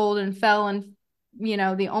stumbled and fell in,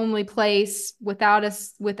 the only place without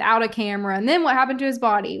a camera. And then what happened to his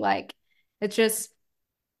body? Like it's just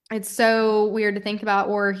it's so weird to think about.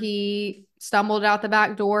 Or he stumbled out the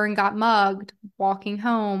back door and got mugged walking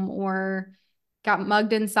home, or got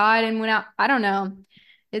mugged inside and went out. I don't know.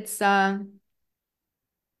 It's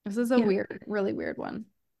this is a Yeah. weird, really weird one.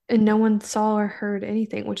 And no one saw or heard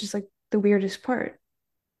anything, which is like the weirdest part.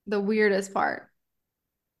 The weirdest part.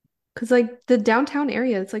 Because like the downtown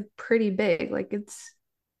area, it's like pretty big. Like it's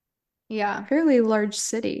a Yeah. fairly large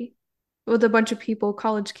city with a bunch of people,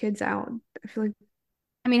 college kids out. I feel like,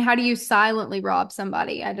 I mean, how do you silently rob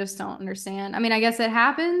somebody? I just don't understand. I mean, I guess it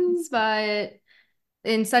happens, but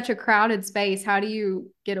in such a crowded space, how do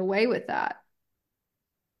you get away with that?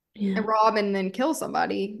 And yeah. rob and then kill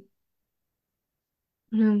somebody?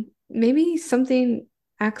 Maybe something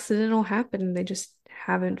accidental happened and they just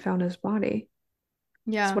haven't found his body.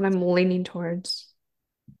 That's Yeah. what I'm leaning towards.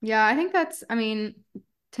 Yeah, I think that's, I mean,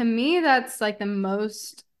 to me, that's like the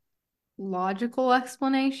most logical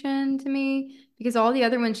explanation to me because all the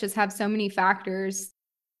other ones just have so many factors.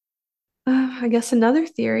 I guess another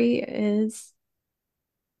theory is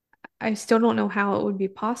I still don't know how it would be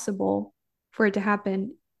possible for it to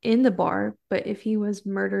happen in the bar, but if he was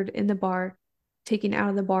murdered in the bar, taken out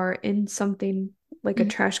of the bar in something like a Mhm.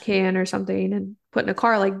 trash can or something and put in a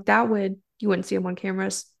car, like that would, you wouldn't see him on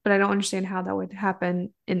cameras, but I don't understand how that would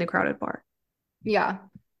happen in the crowded bar. Yeah.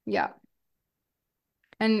 Yeah.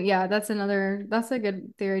 And yeah, that's a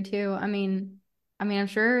good theory too. I mean, I'm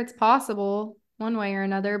sure it's possible one way or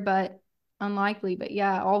another, but unlikely. But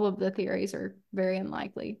yeah, all of the theories are very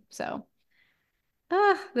unlikely. So,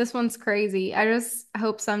 this one's crazy. I just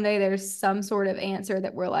hope someday there's some sort of answer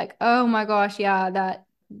that we're like, oh my gosh, yeah,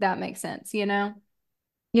 that makes sense, you know?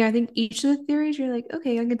 Yeah, I think each of the theories you're like,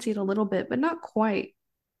 okay, I can see it a little bit, but not quite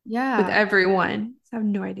with Yeah. everyone. I have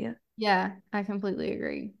no idea. Yeah, I completely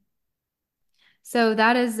agree. So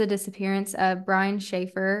that is the disappearance of Brian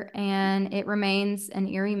Shaffer, and it remains an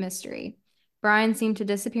eerie mystery. Brian seemed to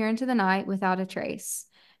disappear into the night without a trace,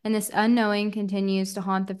 and this unknowing continues to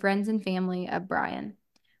haunt the friends and family of Brian.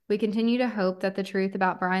 We continue to hope that the truth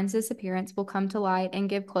about Brian's disappearance will come to light and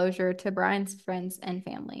give closure to Brian's friends and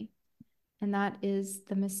family. And that is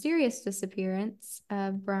the mysterious disappearance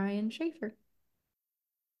of Brian Shaffer.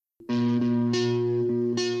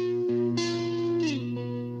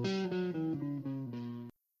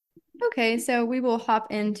 Okay, so we will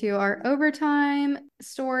hop into our overtime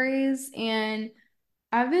stories. And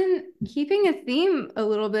I've been keeping a theme a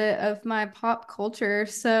little bit of my pop culture.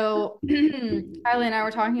 So Kylie and I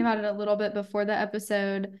were talking about it a little bit before the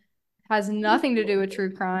episode. Has nothing to do with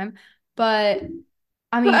true crime, but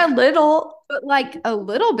I mean, A little. but like a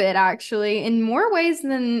little bit actually, in more ways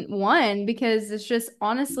than one, because it's just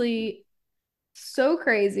honestly so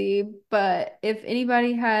crazy. But if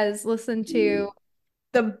anybody has listened to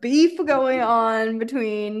the beef going on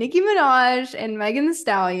between Nicki Minaj and Megan Thee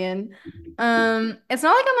Stallion. It's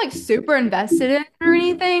not like I'm like super invested in it or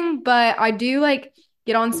anything, but I do like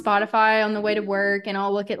get on Spotify on the way to work and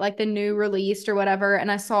I'll look at like the new released or whatever.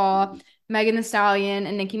 And I saw Megan Thee Stallion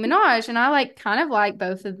and Nicki Minaj, and I like kind of like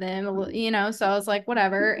both of them, so I was like,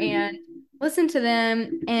 whatever. And listened to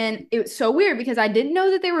them, and it was so weird because I didn't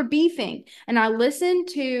know that they were beefing. And I listened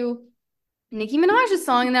to Nicki Minaj's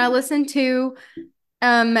song, and then I listened to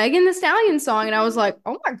Megan Thee Stallion song, and I was like,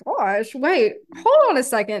 oh my gosh, wait, hold on a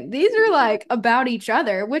second. These are like about each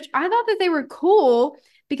other, which I thought that they were cool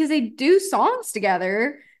because they do songs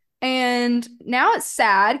together. And now it's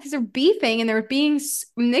sad because they're beefing and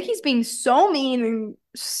Nicki's being so mean and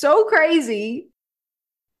so crazy.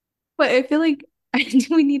 But I feel like I think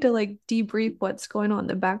we need to like debrief what's going on in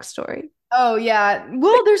the backstory. Oh yeah.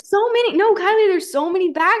 Well, there's so many. No, Kylie, there's so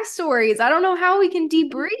many backstories. I don't know how we can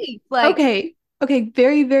debrief. Like, Okay, okay,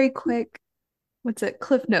 very, very quick. What's it?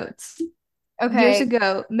 Cliff Notes. Years okay,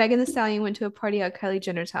 ago, Megan Thee Stallion went to a party at Kylie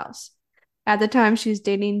Jenner's house. At the time, she was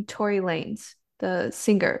dating Tory Lanez, the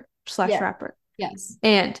singer slash yes, rapper. yes,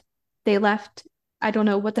 And they left. I don't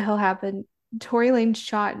know what the hell happened. Tory Lanez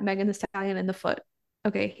shot Megan Thee Stallion in the foot.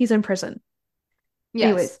 Okay, he's in prison. yes,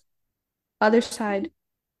 Anyways, other side,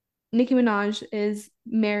 Nicki Minaj is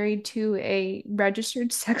married to a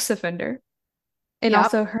registered sex offender. And yep.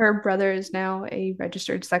 also her brother is now a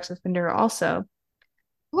registered sex offender also.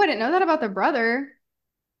 Oh, I didn't know that about the brother.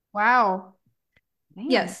 Wow. Man.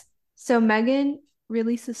 Yes. So Megan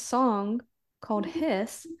released a song called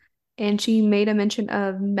Hiss, and she made a mention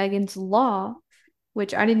of Megan's Law,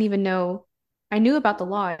 which I didn't even know. I knew about the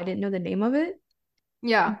law, I didn't know the name of it,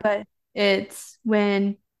 Yeah. but it's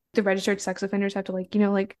when the registered sex offenders have to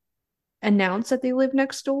like announce that they live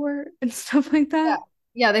next door and stuff like Yeah. that.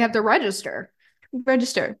 Yeah, they have to register.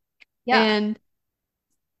 Register. Yeah. And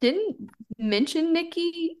didn't mention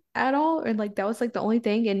Nikki at all, or like that was like the only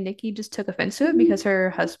thing, and Nikki just took offense to it because her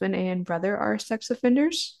husband and brother are sex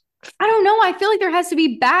offenders. I don't know. I feel like there has to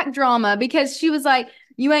be back drama because she was like,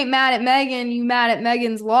 you ain't mad at Megan, you mad at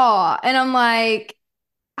Megan's law. And I'm like,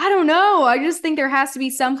 I don't know. I just think there has to be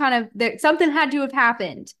some kind of something had to have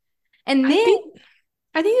happened. And I then think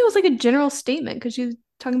I think it was like a general statement because she was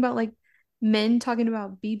talking about like men talking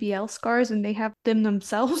about BBL scars and they have them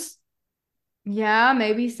themselves. yeah,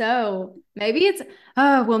 maybe so. Maybe it's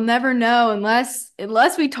we'll never know unless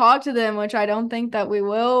we talk to them, which I don't think that we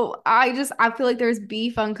will. I feel like there's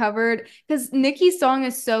beef uncovered because Nicki's song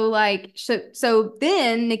is so like so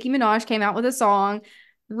then Nicki Minaj came out with a song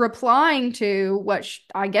replying to what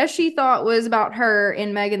I guess she thought was about her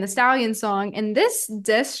in Megan Thee Stallion song, and this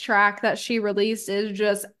diss track that she released is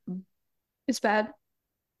just It's bad.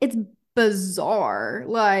 it's bizarre.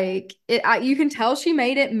 Like you can tell she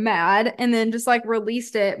made it mad and then just like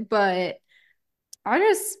released it, but I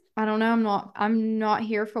don't know. I'm not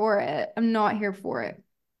here for it. I'm not here for it.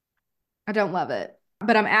 I don't love it.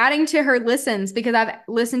 But I'm adding to her listens because I've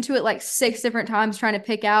listened to it like six different times trying to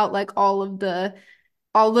pick out like all the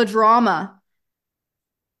drama.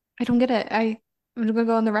 I don't get it. I'm gonna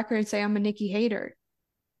go on the record and say I'm a Nikki hater.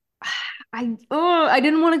 I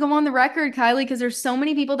didn't want to go on the record, Kylie, because there's so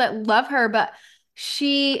many people that love her, but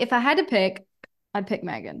if I had to pick, I'd pick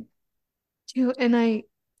Megan. Too, and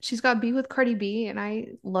she's got beef with Cardi B, and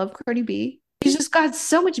I love Cardi B. She's just got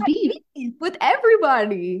so much beef. With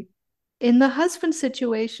everybody. In the husband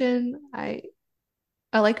situation, I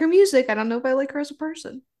like her music. I don't know if I like her as a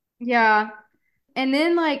person. Yeah. And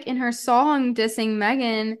then like in her song dissing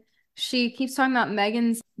Megan, she keeps talking about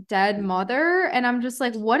Megan's dead mother, and I'm just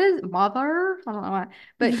like, what is mother? I don't know why,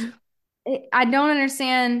 but I don't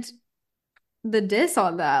understand the diss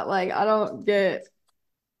on that. Like, I don't get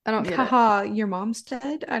it. Haha, your mom's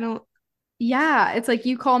dead. I don't. Yeah, it's like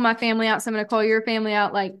you call my family out, so I'm gonna call your family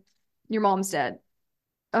out. Like, your mom's dead.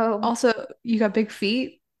 Oh, Also, you got big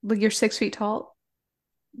feet. Like you're 6 feet tall.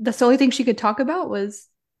 That's the only thing she could talk about was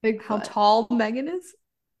how Bigfoot. tall Megan is.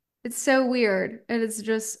 It's so weird. And it's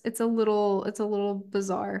a little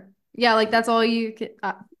bizarre. Yeah, like that's all you could,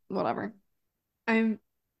 whatever. I'm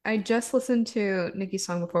I just listened to Nicki's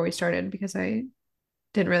song before we started because I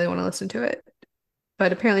didn't really want to listen to it.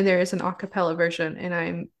 But apparently there is an a cappella version, and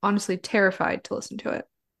I'm honestly terrified to listen to it.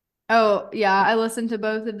 Oh, yeah, I listened to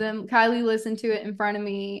both of them. Kylie listened to it in front of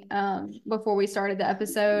me before we started the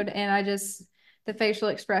episode, and the facial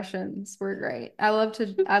expressions were great. I love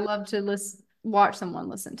to watch someone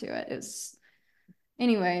listen to it. It's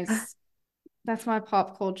anyways, that's my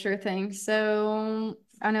pop culture thing. So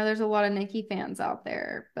I know there's a lot of Nicki fans out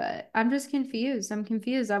there, but I'm just confused. I'm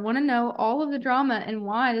confused. I want to know all of the drama and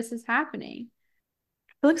why this is happening.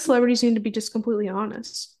 I feel like celebrities need to be just completely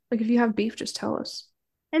honest. Like if you have beef, just tell us.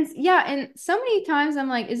 And yeah, and so many times I'm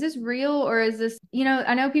like, is this real or is this,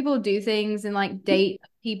 I know people do things and like date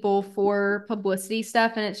people for publicity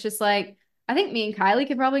stuff. And it's just like, I think me and Kylie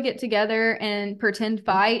could probably get together and pretend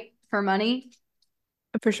fight for money.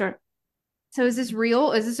 For sure. So is this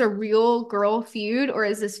real? Is this a real girl feud or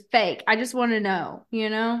is this fake? I just want to know, you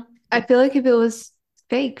know? I feel like if it was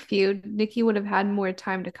fake feud, Nicki would have had more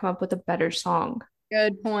time to come up with a better song.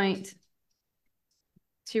 Good point.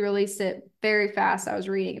 She released it very fast. I was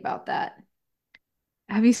reading about that.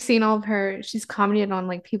 Have you seen all of her? She's commented on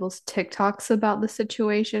like people's TikToks about the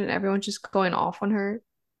situation and everyone's just going off on her.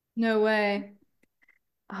 No way.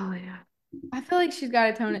 Oh yeah. I feel like she's got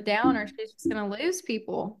to tone it down or she's just going to lose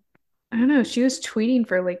people. I don't know. She was tweeting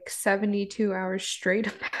for like 72 hours straight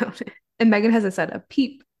about it. And Megan hasn't said a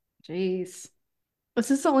peep. Jeez.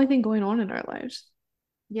 This is the only thing going on in our lives.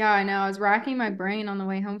 Yeah, I know. I was racking my brain on the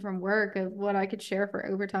way home from work of what I could share for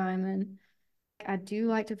overtime. And I do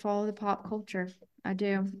like to follow the pop culture. I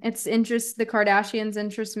do. The Kardashians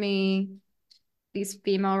interest me. These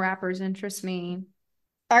female rappers interest me.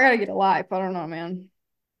 I gotta get a life. I don't know, man.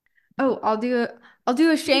 Oh, I'll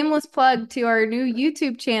do a shameless plug to our new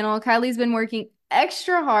YouTube channel. Kylie's been working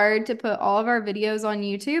extra hard to put all of our videos on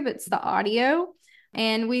YouTube. It's the audio,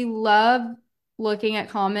 and we love looking at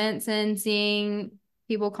comments and seeing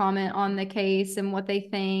people comment on the case and what they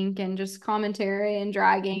think and just commentary and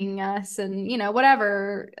dragging us and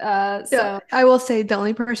whatever. Yeah, I will say the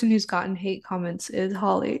only person who's gotten hate comments is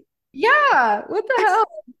Holly. Yeah, what the hell?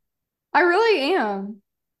 I really am.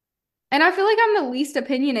 And I feel like I'm the least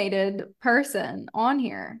opinionated person on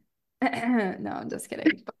here. No, I'm just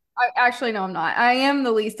kidding. But actually, no, I'm not. I am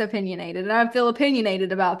the least opinionated, and I feel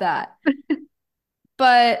opinionated about that.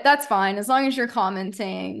 But that's fine as long as you're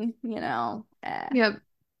commenting, Yep.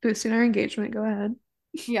 Boosting our engagement. Go ahead.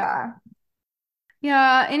 Yeah.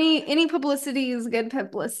 Yeah, any publicity is good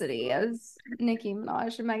publicity, as Nicki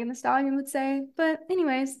Minaj and Megan Thee Stallion would say. But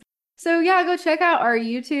anyways, so yeah, go check out our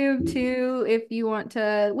YouTube too if you want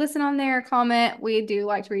to listen on there, comment. We do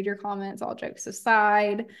like to read your comments, all jokes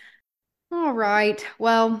aside. All right.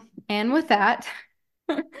 Well, and with that,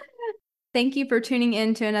 thank you for tuning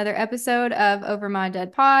in to another episode of Over My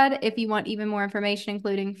Dead Pod. If you want even more information,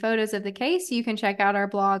 including photos of the case, you can check out our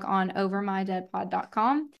blog on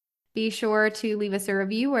overmydeadpod.com. Be sure to leave us a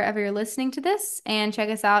review wherever you're listening to this and check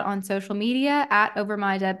us out on social media at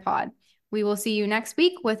OverMyDeadPod. We will see you next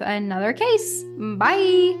week with another case.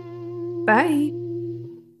 Bye. Bye.